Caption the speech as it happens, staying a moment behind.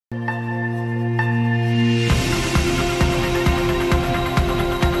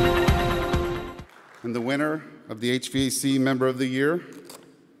of the HVAC Member of the Year,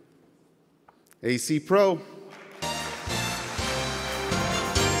 AC Pro.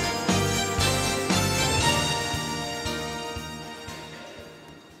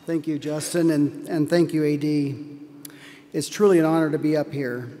 Thank you, Justin, and thank you, AD. It's truly an honor to be up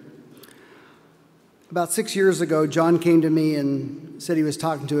here. About 6 years ago, John came to me and said he was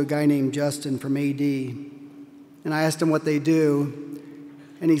talking to a guy named Justin from AD. And I asked him what they do,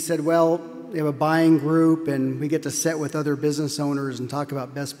 and he said, well, they have a buying group, and we get to sit with other business owners and talk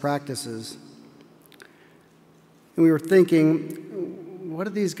about best practices. And we were thinking, what do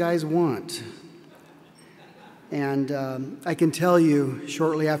these guys want? And I can tell you,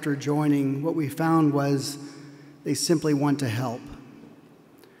 shortly after joining, what we found was they simply want to help.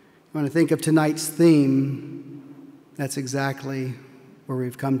 When I think of tonight's theme, that's exactly where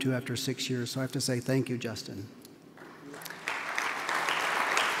we've come to after 6 years. So I have to say thank you, Justin.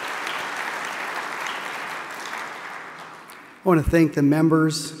 I want to thank the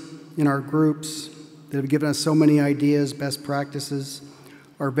members in our groups that have given us so many ideas, best practices,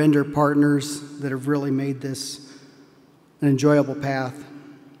 our vendor partners that have really made this an enjoyable path.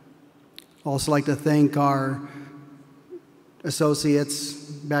 I'd also like to thank our associates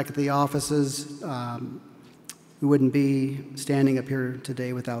back at the offices. We wouldn't be standing up here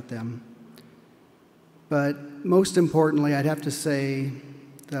today without them. But most importantly, I'd have to say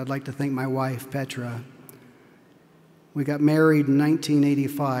that I'd like to thank my wife, Petra. We got married in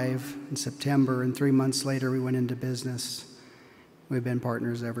 1985 in September, and 3 months later we went into business. We've been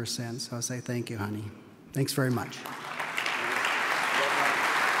partners ever since. So I say thank you, honey. Thanks very much.